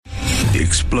The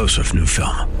explosive new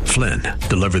film, Flynn,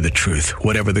 deliver the truth,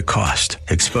 whatever the cost,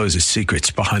 exposes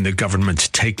secrets behind the government's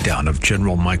takedown of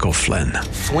General Michael Flynn.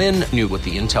 Flynn knew what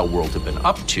the intel world had been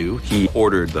up to. He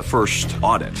ordered the first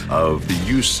audit of the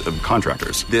use of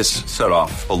contractors. This set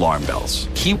off alarm bells.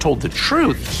 He told the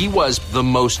truth. He was the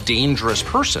most dangerous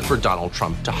person for Donald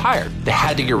Trump to hire. They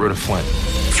had to get rid of Flynn.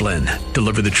 Flynn,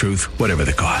 deliver the truth, whatever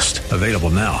the cost. Available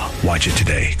now. Watch it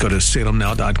today. Go to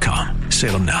salemnow.com.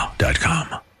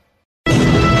 salemnow.com.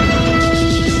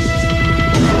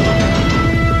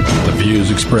 The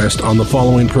views expressed on the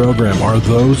following program are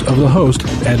those of the host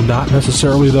and not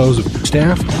necessarily those of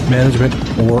staff, management,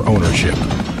 or ownership.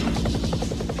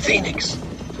 Phoenix,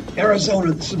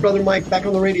 Arizona. This is Brother Mike back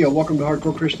on the radio. Welcome to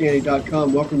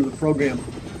HardcoreChristianity.com. Welcome to the program.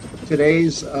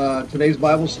 Today's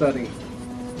Bible study.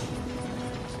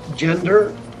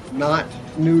 Gender not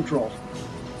neutral.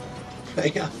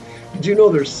 Yeah. Did you know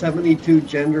there's 72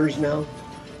 genders now?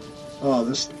 Oh,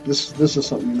 this is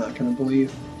something you're not going to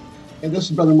believe. And this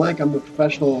is Brother Mike. I'm a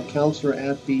professional counselor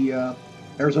at the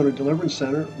Arizona Deliverance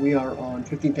Center. We are on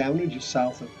 15th Avenue, just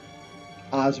south of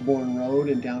Osborne Road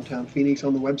in downtown Phoenix.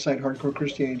 On the website,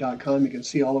 hardcorechristianity.com, you can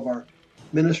see all of our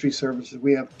ministry services.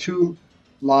 We have 2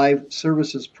 live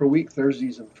services per week,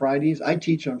 Thursdays and Fridays. I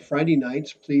teach on Friday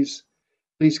nights. Please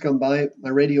come by. My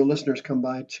radio listeners come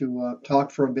by to talk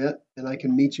for a bit, and I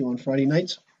can meet you on Friday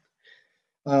nights.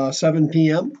 7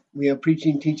 p.m. We have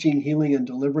preaching, teaching, healing, and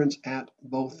deliverance at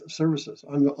both services.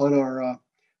 On our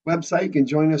website, you can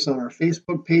join us on our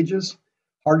Facebook pages.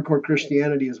 Hardcore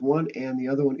Christianity is one, and the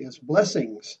other one is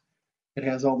Blessings. It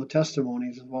has all the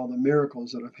testimonies of all the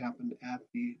miracles that have happened at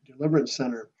the Deliverance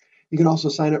Center. You can also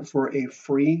sign up for a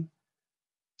free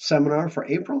seminar for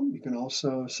April. You can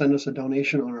also send us a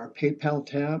donation on our PayPal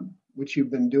tab, which you've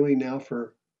been doing now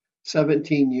for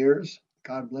 17 years.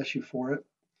 God bless you for it.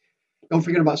 Don't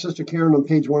forget about Sister Karen on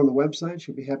page 1 of the website.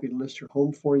 She'll be happy to list your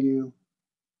home for you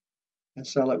and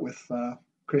sell it with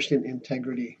Christian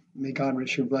integrity. May God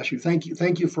richly bless you. Thank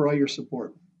you for all your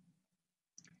support.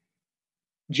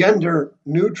 Gender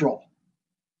neutral.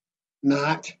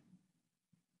 Not.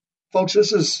 Folks,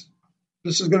 this is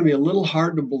going to be a little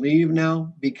hard to believe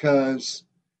now, because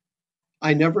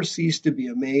I never cease to be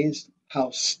amazed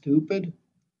how stupid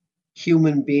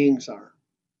human beings are.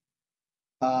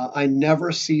 I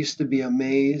never cease to be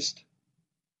amazed,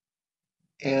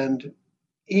 and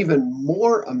even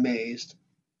more amazed,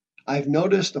 I've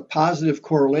noticed a positive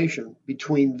correlation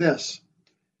between this.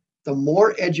 The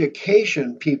more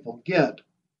education people get,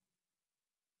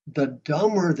 the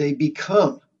dumber they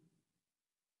become.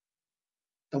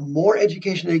 The more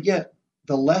education they get,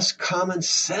 the less common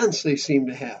sense they seem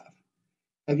to have.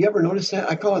 Have you ever noticed that?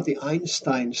 I call it the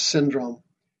Einstein syndrome.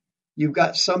 You've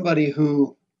got somebody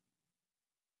who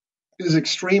is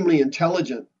extremely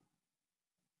intelligent,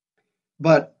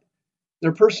 but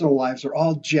their personal lives are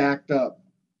all jacked up.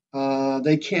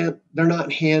 They're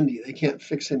not handy. They can't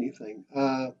fix anything.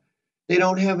 They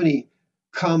don't have any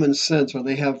common sense, or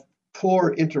they have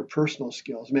poor interpersonal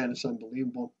skills. Man, it's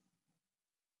unbelievable.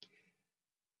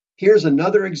 Here's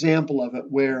another example of it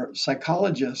where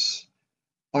psychologists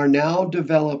are now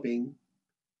developing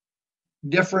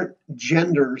different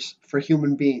genders for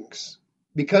human beings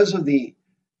because of the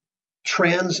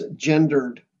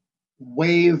transgendered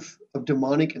wave of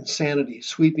demonic insanity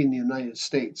sweeping the United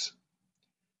States.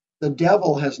 The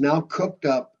devil has now cooked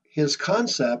up his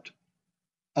concept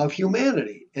of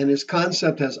humanity, and his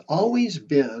concept has always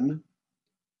been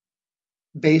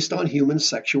based on human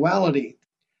sexuality.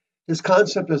 His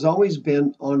concept has always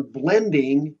been on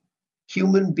blending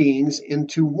human beings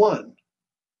into one.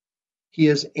 He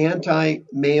is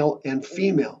anti-male and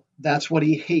female. That's what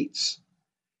he hates.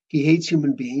 He hates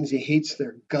human beings. He hates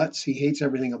their guts. He hates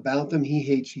everything about them. He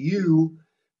hates you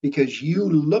because you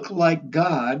look like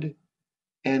God,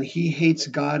 and he hates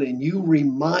God, and you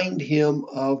remind him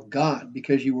of God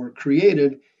because you were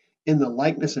created in the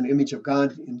likeness and image of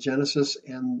God in Genesis,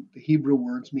 and the Hebrew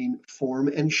words mean form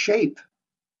and shape.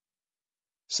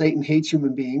 Satan hates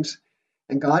human beings,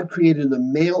 and God created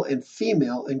them male and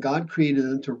female, and God created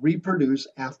them to reproduce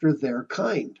after their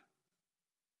kind.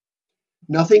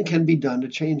 Nothing can be done to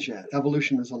change that.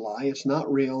 Evolution is a lie. It's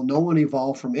not real. No one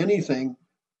evolved from anything.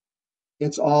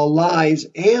 It's all lies,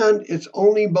 and it's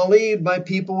only believed by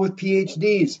people with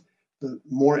PhDs. The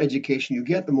more education you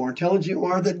get, the more intelligent you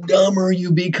are, the dumber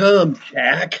you become,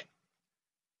 Jack.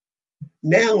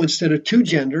 Now, instead of 2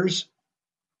 genders,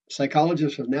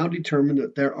 psychologists have now determined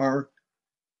that there are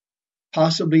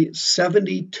possibly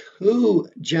 72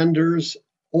 genders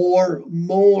or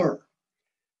more.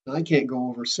 Now, I can't go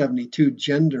over 72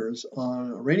 genders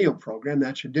on a radio program.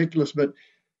 That's ridiculous. But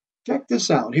Check this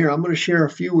out. Here, I'm going to share a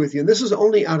few with you. And this is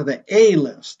only out of the A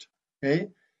list. Okay?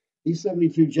 These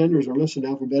 72 genders are listed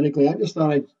alphabetically. I just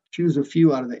thought I'd choose a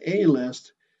few out of the A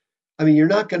list. I mean, you're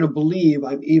not going to believe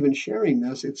I'm even sharing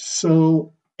this. It's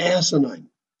so asinine.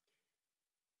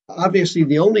 Obviously,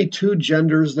 the only two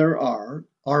genders there are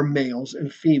males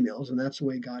and females, and that's the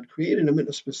way God created them. And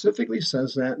it specifically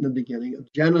says that in the beginning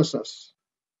of Genesis.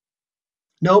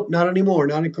 Nope, not anymore,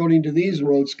 not according to these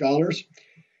Rhodes scholars.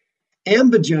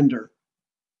 Ambigender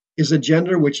is a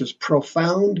gender which is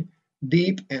profound,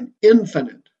 deep, and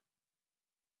infinite.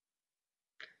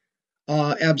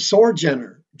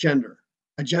 Absorgender,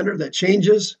 a gender that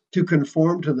changes to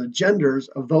conform to the genders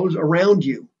of those around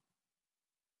you.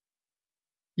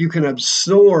 You can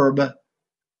absorb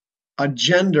a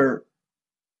gender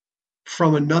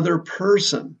from another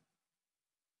person.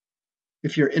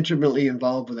 If you're intimately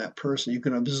involved with that person, you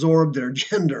can absorb their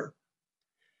gender.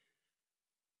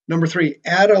 Number 3,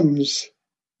 Adam's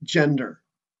gender,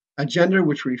 a gender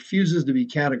which refuses to be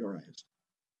categorized.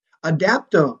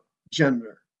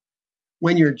 Adaptogender,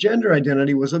 when your gender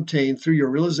identity was obtained through your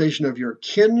realization of your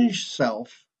kin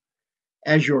self,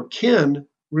 as your kin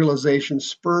realization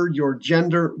spurred your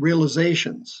gender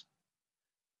realizations.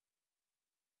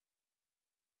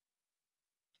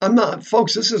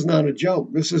 Folks, this is not a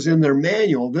joke. This is in their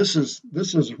manual. This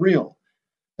is real.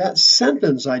 That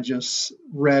sentence I just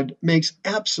read makes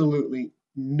absolutely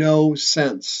no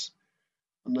sense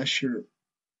unless you've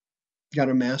got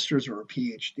a master's or a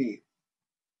PhD.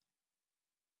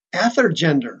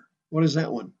 Athergender, what is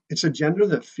that one? It's a gender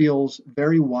that feels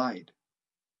very wide,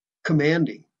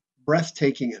 commanding,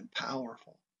 breathtaking, and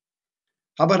powerful.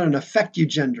 How about an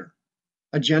affectogender,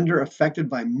 a gender affected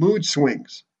by mood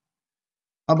swings?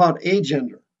 How about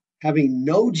agender, having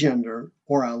no gender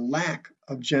or a lack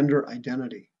of gender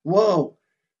identity? Whoa,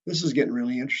 this is getting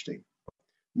really interesting.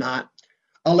 Not.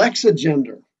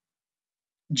 Alexagender,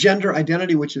 gender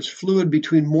identity which is fluid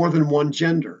between more than one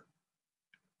gender,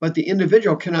 but the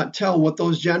individual cannot tell what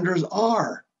those genders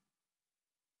are.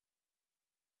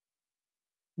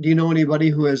 Do you know anybody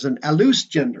who has an aloose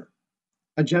gender,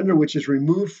 a gender which is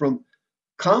removed from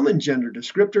common gender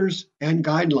descriptors and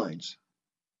guidelines?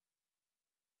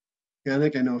 Yeah, I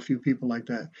think I know a few people like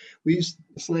that. The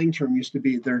slang term used to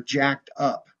be they're jacked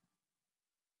up.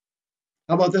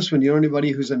 How about this one? You know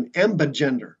anybody who's an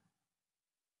ambigender?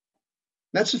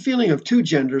 That's the feeling of two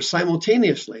genders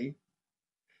simultaneously,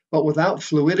 but without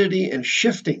fluidity and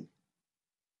shifting.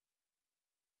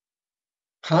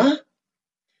 Huh?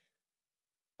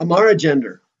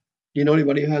 Amaragender. Do you know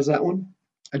anybody who has that one?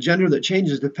 A gender that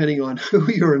changes depending on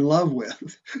who you're in love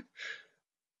with.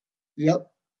 Yep.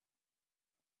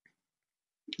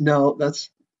 No, that's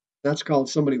called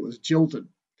somebody was jilted.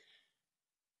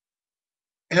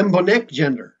 Ambonic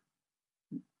gender.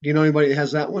 Do you know anybody that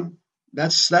has that one?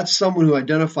 That's someone who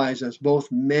identifies as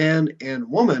both man and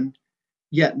woman,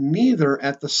 yet neither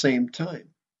at the same time.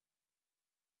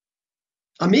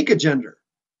 Amica gender.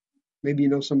 Maybe you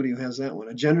know somebody who has that one.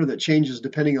 A gender that changes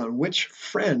depending on which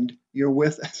friend you're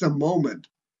with at the moment.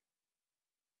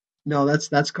 No,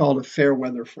 that's called a fair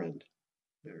weather friend.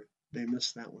 They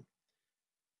missed that one.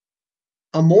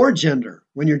 Amor gender,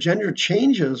 when your gender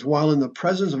changes while in the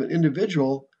presence of an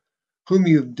individual whom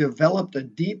you've developed a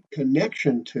deep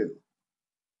connection to.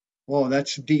 Whoa,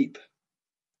 that's deep.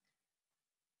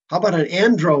 How about an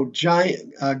androgynous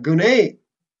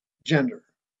gender?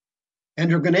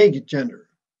 Androgynous gender.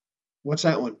 What's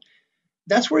that one?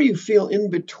 That's where you feel in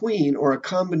between or a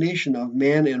combination of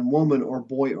man and woman or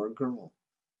boy or girl.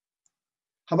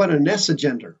 How about an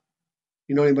esogender?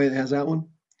 You know anybody that has that one?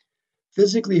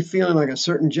 Physically feeling like a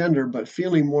certain gender, but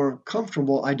feeling more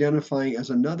comfortable identifying as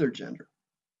another gender.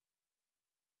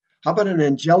 How about an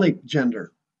angelic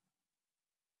gender?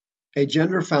 A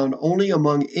gender found only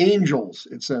among angels,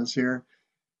 it says here,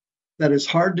 that is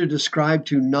hard to describe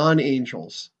to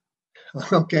non-angels.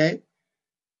 Okay?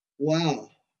 Wow.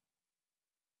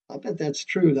 I bet that's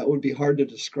true. That would be hard to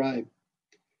describe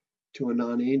to a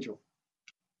non-angel.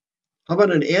 How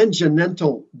about an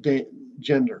angenital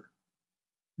gender?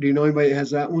 Do you know anybody that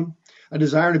has that one? A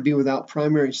desire to be without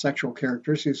primary sexual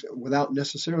characteristics, without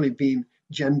necessarily being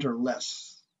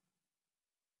genderless.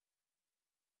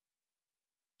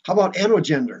 How about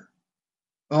anogender?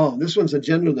 Oh, this one's a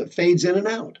gender that fades in and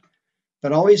out,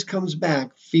 but always comes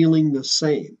back feeling the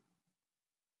same.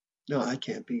 No, that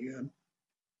can't be good.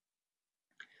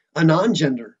 A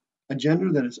non-gender, a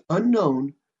gender that is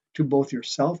unknown to both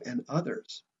yourself and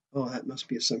others. Oh, that must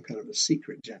be some kind of a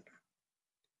secret gender.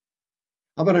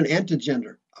 How about an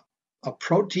antigender? A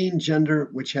protein gender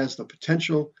which has the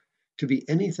potential to be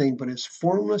anything but is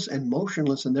formless and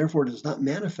motionless, and therefore does not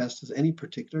manifest as any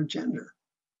particular gender.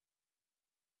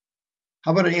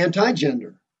 How about an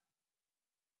anti-gender?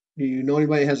 Do you know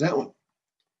anybody who has that one?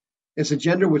 It's a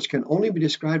gender which can only be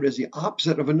described as the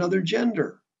opposite of another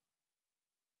gender,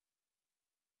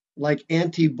 like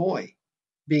anti-boy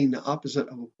being the opposite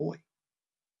of a boy,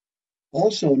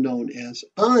 also known as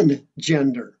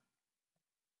ungender.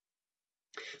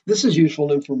 This is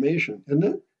useful information, isn't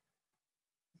it?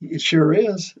 It sure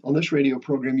is. On this radio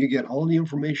program, you get all the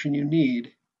information you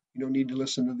need. You don't need to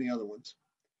listen to the other ones.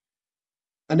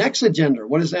 An exogender,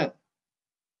 what is that?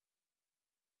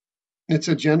 It's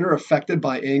a gender affected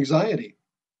by anxiety.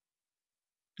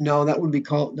 No, that would be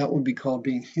called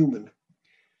being human.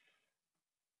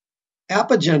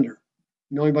 Apogender.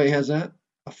 You know anybody has that?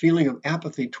 A feeling of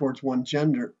apathy towards one's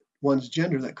gender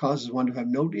that causes one to have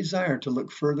no desire to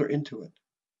look further into it.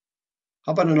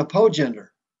 How about an apogender?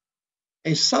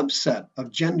 A subset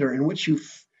of gender in which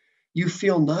you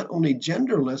feel not only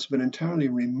genderless but entirely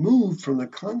removed from the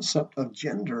concept of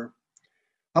gender.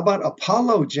 How about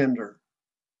apologender?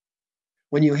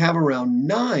 When you have around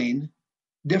 9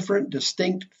 different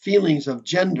distinct feelings of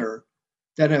gender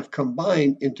that have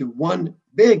combined into one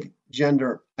big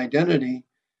gender identity.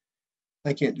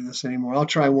 I can't do this anymore. I'll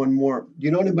try one more. Do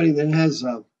you know anybody that has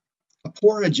a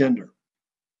poragender?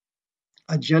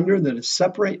 A gender that is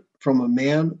separate from a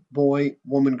man, boy,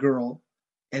 woman, girl,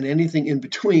 and anything in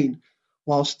between,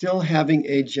 while still having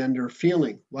a gender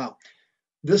feeling. Wow.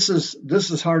 This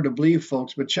is hard to believe,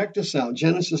 folks, but check this out.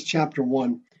 Genesis chapter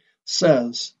 1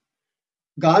 says,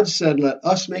 God said, let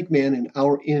us make man in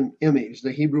our image,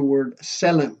 the Hebrew word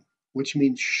selem, which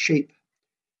means shape.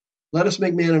 Let us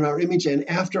make man in our image and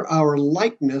after our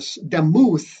likeness.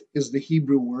 Demuth is the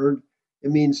Hebrew word.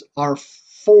 It means our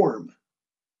form.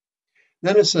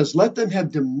 Then it says, let them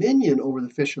have dominion over the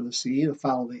fish of the sea, the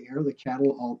fowl of the air, the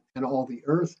cattle, and all the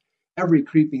earth, every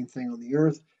creeping thing on the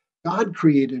earth. God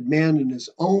created man in his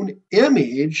own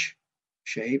image,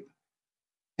 shape,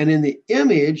 and in the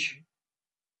image,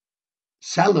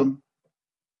 Salem,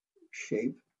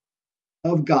 shape,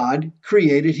 of God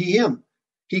created he him.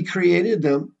 He created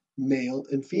them male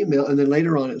and female. And then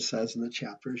later on it says in the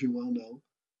chapter, as you well know,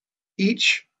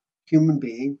 each human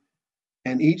being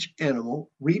and each animal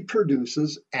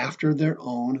reproduces after their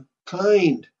own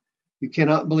kind. You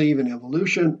cannot believe in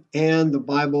evolution and the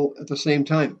Bible at the same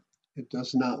time. It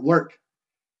does not work.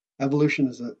 Evolution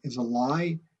is a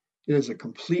lie. It is a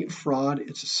complete fraud.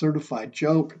 It's a certified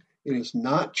joke. It is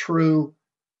not true.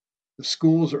 The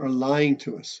schools are lying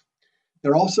to us.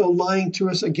 They're also lying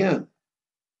to us again.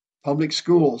 Public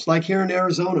schools, like here in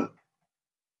Arizona.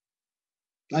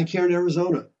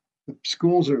 The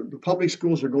public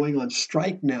schools are going on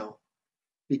strike now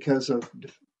because of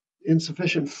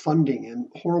insufficient funding and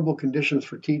horrible conditions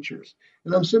for teachers.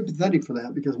 And I'm sympathetic for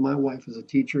that because my wife is a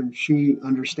teacher and she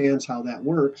understands how that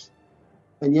works.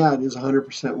 And yeah, it is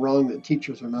 100% wrong that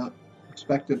teachers are not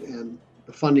respected and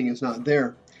the funding is not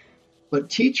there. But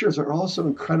teachers are also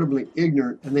incredibly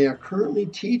ignorant, and they are currently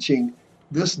teaching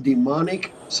this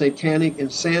demonic, satanic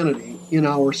insanity in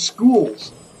our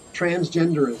schools.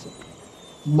 Transgenderism,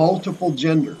 multiple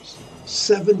genders,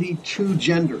 72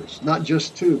 genders, not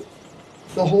just 2.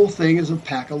 The whole thing is a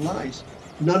pack of lies.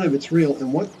 None of it's real.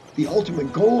 And what the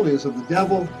ultimate goal is of the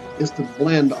devil is to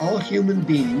blend all human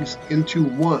beings into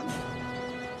one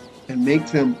and make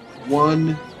them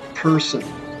one person,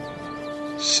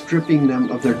 stripping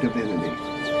them of their divinity.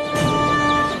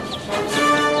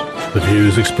 The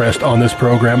views expressed on this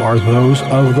program are those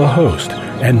of the host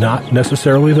and not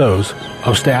necessarily those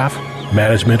of staff,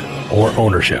 management, or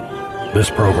ownership. This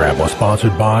program was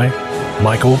sponsored by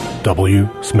Michael W.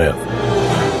 Smith.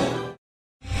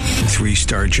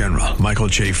 3-star General Michael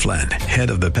J. Flynn,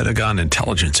 head of the Pentagon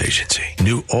Intelligence Agency,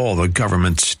 knew all the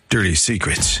government's dirty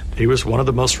secrets. He was one of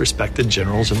the most respected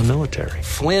generals in the military.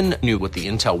 Flynn knew what the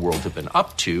intel world had been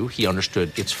up to. He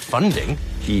understood its funding.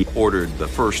 He ordered the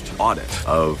first audit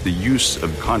of the use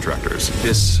of contractors.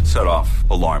 This set off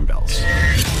alarm bells.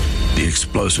 The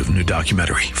explosive new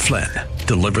documentary, Flynn,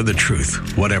 Deliver the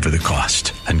Truth, Whatever the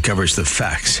Cost, uncovers the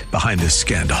facts behind this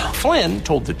scandal. Flynn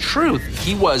told the truth.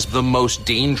 He was the most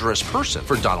dangerous person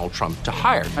for Donald Trump to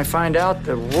hire. I find out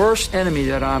the worst enemy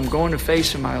that I'm going to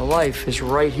face in my life is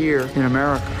right here in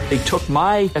America. They took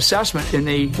my assessment and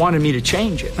they wanted me to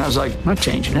change it. And I was like, I'm not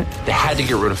changing it. They had to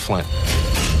get rid of Flynn.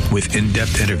 With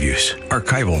in-depth interviews,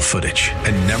 archival footage,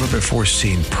 and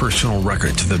never-before-seen personal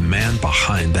records of the man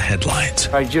behind the headlines.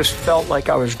 I just felt like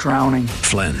I was drowning.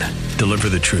 Flynn, Deliver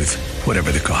the Truth,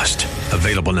 Whatever the Cost.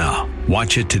 Available now.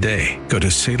 Watch it today. Go to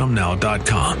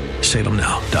salemnow.com.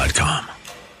 salemnow.com.